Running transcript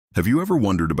Have you ever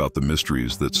wondered about the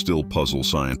mysteries that still puzzle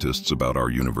scientists about our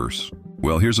universe?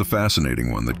 Well, here's a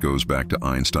fascinating one that goes back to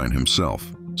Einstein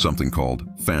himself, something called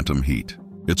phantom heat.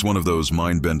 It's one of those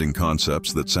mind-bending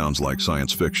concepts that sounds like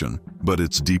science fiction, but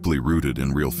it's deeply rooted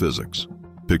in real physics.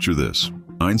 Picture this.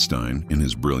 Einstein, in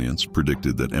his brilliance,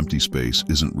 predicted that empty space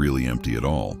isn't really empty at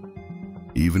all.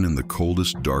 Even in the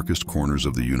coldest, darkest corners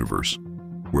of the universe,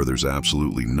 where there's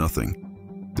absolutely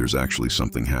nothing, there's actually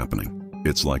something happening.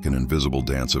 It's like an invisible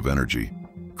dance of energy,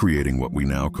 creating what we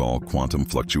now call quantum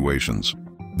fluctuations.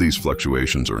 These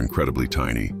fluctuations are incredibly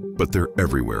tiny, but they're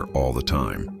everywhere all the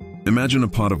time. Imagine a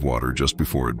pot of water just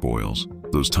before it boils,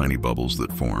 those tiny bubbles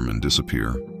that form and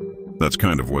disappear. That's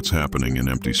kind of what's happening in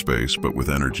empty space, but with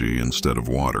energy instead of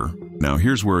water. Now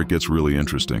here's where it gets really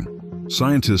interesting.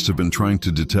 Scientists have been trying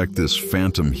to detect this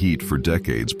phantom heat for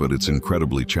decades, but it's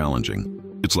incredibly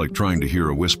challenging. It's like trying to hear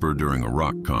a whisper during a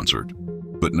rock concert.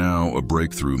 But now a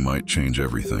breakthrough might change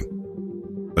everything.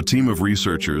 A team of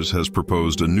researchers has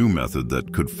proposed a new method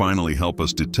that could finally help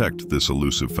us detect this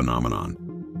elusive phenomenon.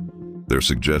 They're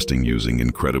suggesting using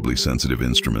incredibly sensitive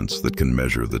instruments that can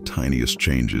measure the tiniest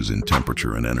changes in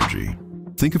temperature and energy.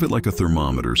 Think of it like a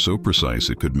thermometer so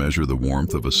precise it could measure the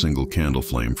warmth of a single candle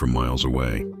flame from miles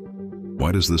away.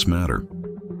 Why does this matter?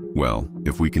 Well,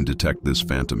 if we can detect this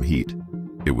phantom heat,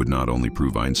 it would not only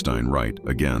prove Einstein right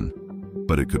again,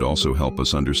 but it could also help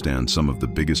us understand some of the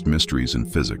biggest mysteries in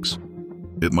physics.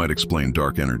 It might explain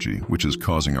dark energy, which is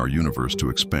causing our universe to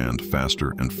expand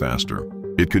faster and faster.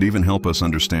 It could even help us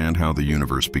understand how the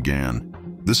universe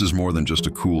began. This is more than just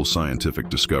a cool scientific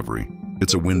discovery.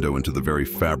 It's a window into the very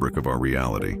fabric of our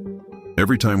reality.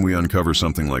 Every time we uncover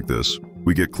something like this,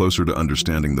 we get closer to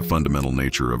understanding the fundamental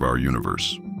nature of our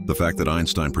universe. The fact that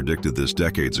Einstein predicted this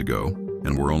decades ago,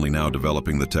 and we're only now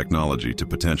developing the technology to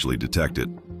potentially detect it,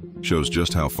 shows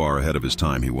just how far ahead of his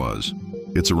time he was.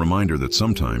 It's a reminder that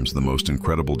sometimes the most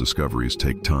incredible discoveries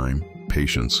take time,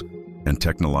 patience, and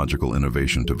technological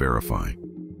innovation to verify.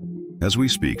 As we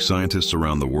speak, scientists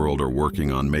around the world are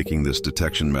working on making this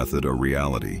detection method a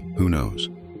reality. Who knows?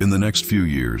 In the next few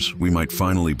years, we might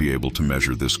finally be able to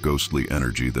measure this ghostly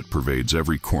energy that pervades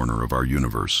every corner of our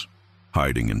universe,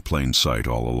 hiding in plain sight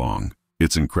all along.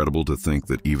 It's incredible to think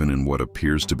that even in what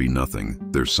appears to be nothing,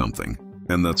 there's something.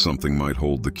 And that something might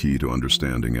hold the key to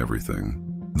understanding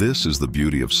everything. This is the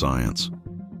beauty of science.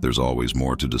 There's always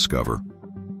more to discover,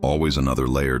 always another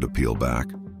layer to peel back,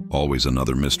 always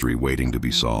another mystery waiting to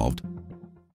be solved.